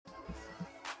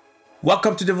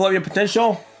Welcome to Develop Your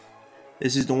Potential.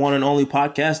 This is the one and only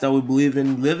podcast that we believe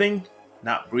in living,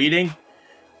 not breeding.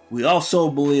 We also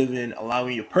believe in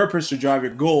allowing your purpose to drive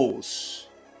your goals,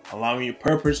 allowing your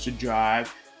purpose to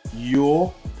drive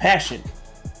your passion.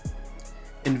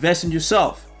 Invest in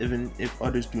yourself, even if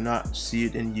others do not see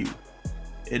it in you.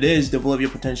 It is Develop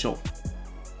Your Potential.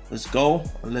 Let's go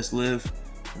and let's live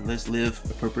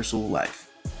a purposeful life.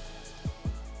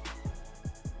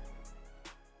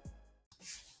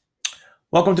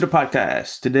 Welcome to the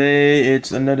podcast. Today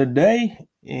it's another day,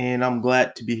 and I'm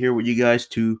glad to be here with you guys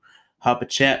to have a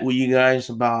chat with you guys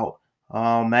about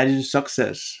managing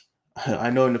success. I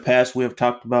know in the past we have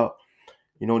talked about,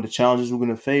 the challenges we're going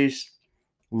to face,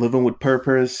 living with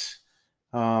purpose,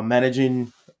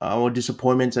 managing our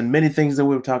disappointments, and many things that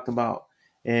we've talked about.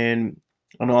 And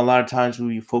I know a lot of times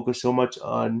we focus so much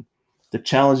on the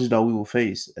challenges that we will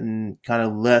face and kind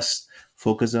of less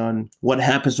focus on what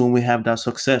happens when we have that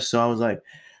success. So I was like,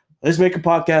 let's make a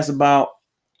podcast about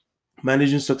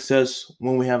managing success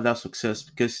when we have that success,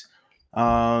 because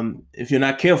if you're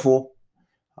not careful,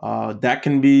 that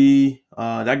can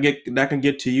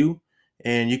get to you,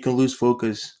 and you can lose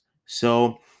focus.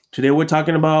 So today we're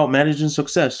talking about managing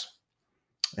success,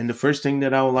 and the first thing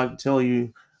that I would like to tell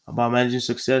you about managing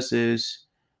success is,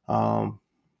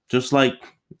 just like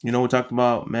we talked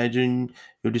about managing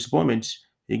your disappointments,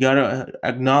 you gotta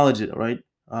acknowledge it, right?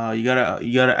 You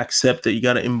gotta accept it, you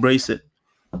gotta embrace it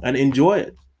and enjoy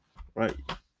it, right?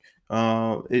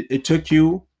 It took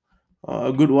you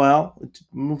a good while.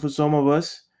 For some of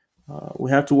us,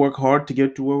 we have to work hard to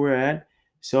get to where we're at.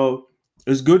 So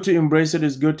it's good to embrace it.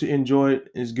 It's good to enjoy it.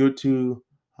 It's good to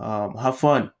have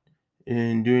fun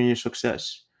in doing your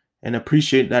success and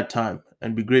appreciate that time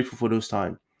and be grateful for those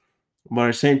times. But at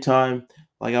the same time,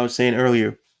 like I was saying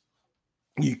earlier,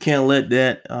 you can't let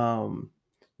that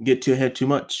get to your head too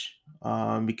much,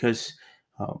 because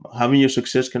having your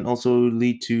success can also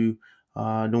lead to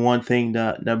the one thing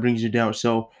that brings you down.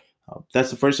 So that's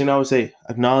the first thing I would say: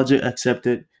 acknowledge it, accept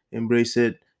it, embrace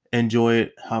it, enjoy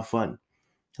it, have fun.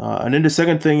 And then the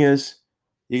second thing is,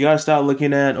 you gotta start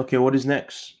looking at, okay, what is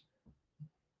next,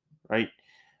 right?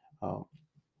 Um,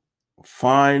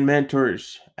 Find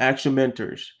mentors, action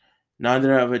mentors. Now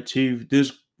that I've achieved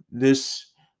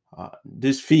this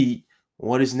feat,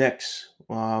 what is next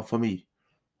for me?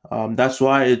 That's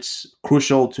why it's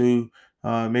crucial to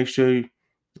make sure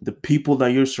the people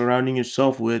that you're surrounding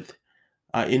yourself with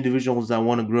are individuals that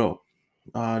want to grow.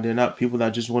 They're not people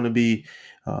that just want to be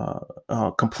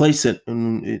complacent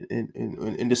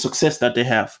in the success that they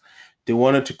have. They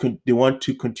want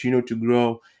to continue to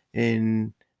grow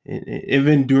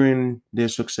even during their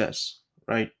success,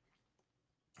 right?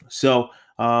 So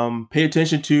pay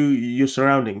attention to your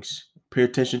surroundings. Pay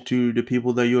attention to the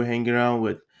people that you're hanging around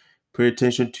with. Pay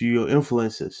attention to your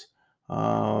influences,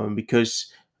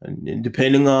 because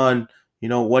depending on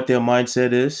what their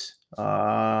mindset is,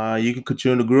 you can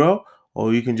continue to grow,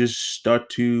 or you can just start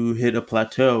to hit a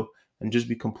plateau and just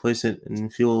be complacent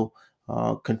and feel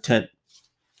content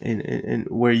in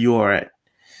where you are at.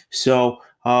 So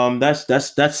that's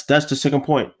the second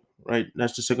point, right?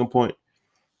 That's the second point.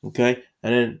 Okay,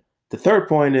 and then the third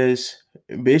point is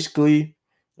basically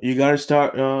you got to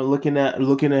start looking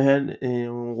ahead,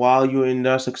 and while you're in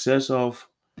that success of,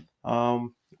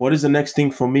 what is the next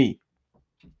thing for me?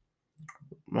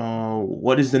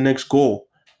 What is the next goal?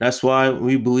 That's why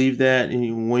we believe that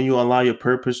when you allow your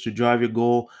purpose to drive your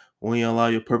goal, when you allow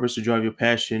your purpose to drive your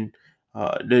passion,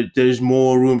 there's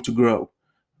more room to grow,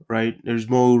 right? There's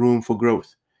more room for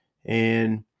growth,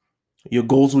 and your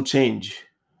goals will change,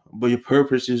 but your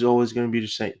purpose is always going to be the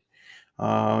same.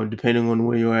 Depending on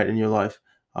where you're at in your life,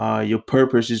 your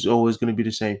purpose is always going to be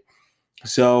the same.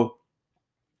 So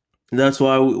that's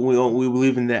why we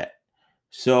believe in that.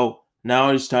 So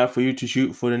now it's time for you to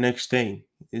shoot for the next thing.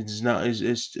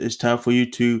 It's time for you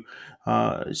to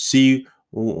see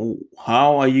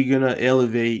how are you gonna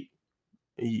elevate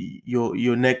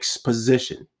your next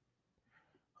position.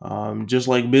 Just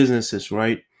like businesses,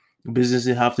 right?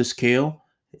 Businesses have to scale,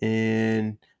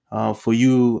 and for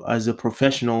you as a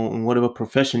professional in whatever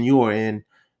profession you are in,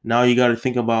 now you got to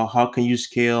think about how can you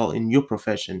scale in your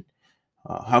profession.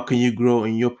 How can you grow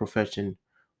in your profession?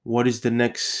 What is the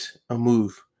next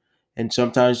move? And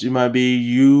sometimes it might be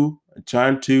you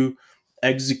trying to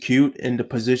execute in the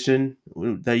position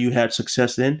that you had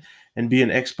success in and be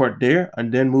an expert there,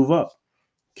 and then move up.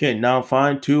 Okay, now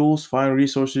find tools, find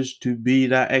resources to be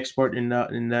that expert in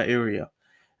that area,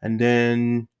 and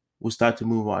then we'll start to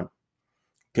move on.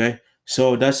 Okay,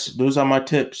 so those are my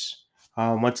tips.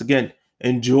 Once again,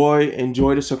 enjoy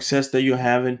the success that you're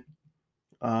having,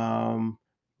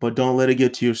 but don't let it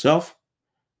get to yourself.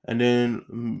 and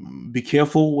then be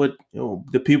careful with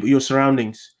the people, your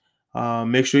surroundings.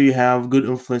 Make sure you have good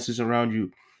influences around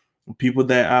you, people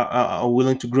that are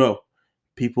willing to grow,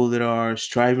 people that are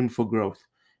striving for growth,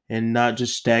 and not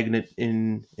just stagnant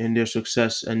in their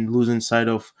success and losing sight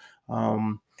of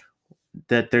um,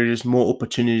 that there's more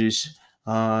opportunities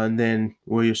than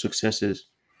where your success is.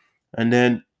 And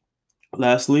then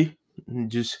lastly,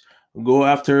 just go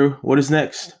after what is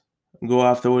next. Go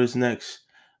after what is next,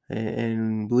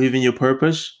 and believe in your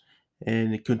purpose,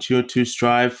 and continue to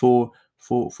strive for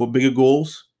bigger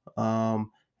goals.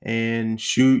 And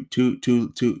shoot to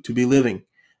be living.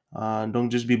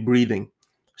 Don't just be breathing.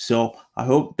 So I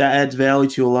hope that adds value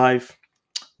to your life.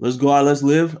 Let's go out, let's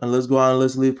live, and let's go out and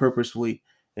let's live purposefully.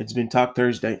 It's been Talk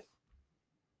Thursday.